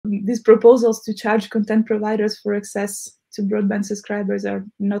these proposals to charge content providers for access to broadband subscribers are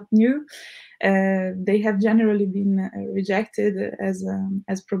not new. They have generally been rejected as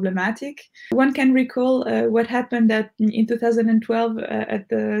problematic. One can recall what happened in 2012 at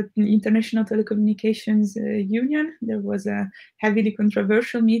the International Telecommunications Union. There was a heavily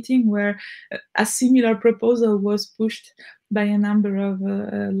controversial meeting where a similar proposal was pushed by a number of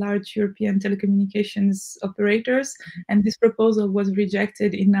large European telecommunications operators, and this proposal was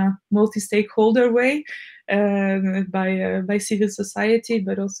rejected in a multi-stakeholder way by civil society,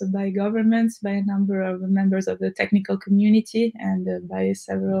 but also by governments, by a number of members of the technical community, and by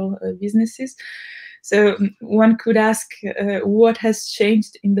several businesses. So one could ask what has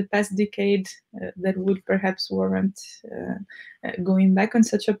changed in the past decade that would perhaps warrant going back on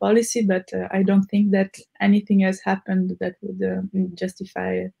such a policy, but I don't think that anything has happened that would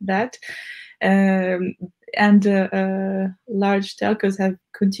justify that. And large telcos have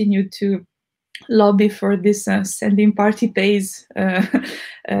continued to lobby for this sending party pays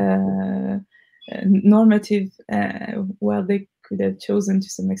normative, while they could have chosen to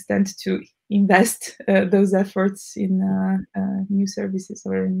some extent to invest those efforts in new services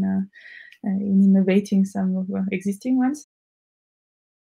or in innovating some of existing ones.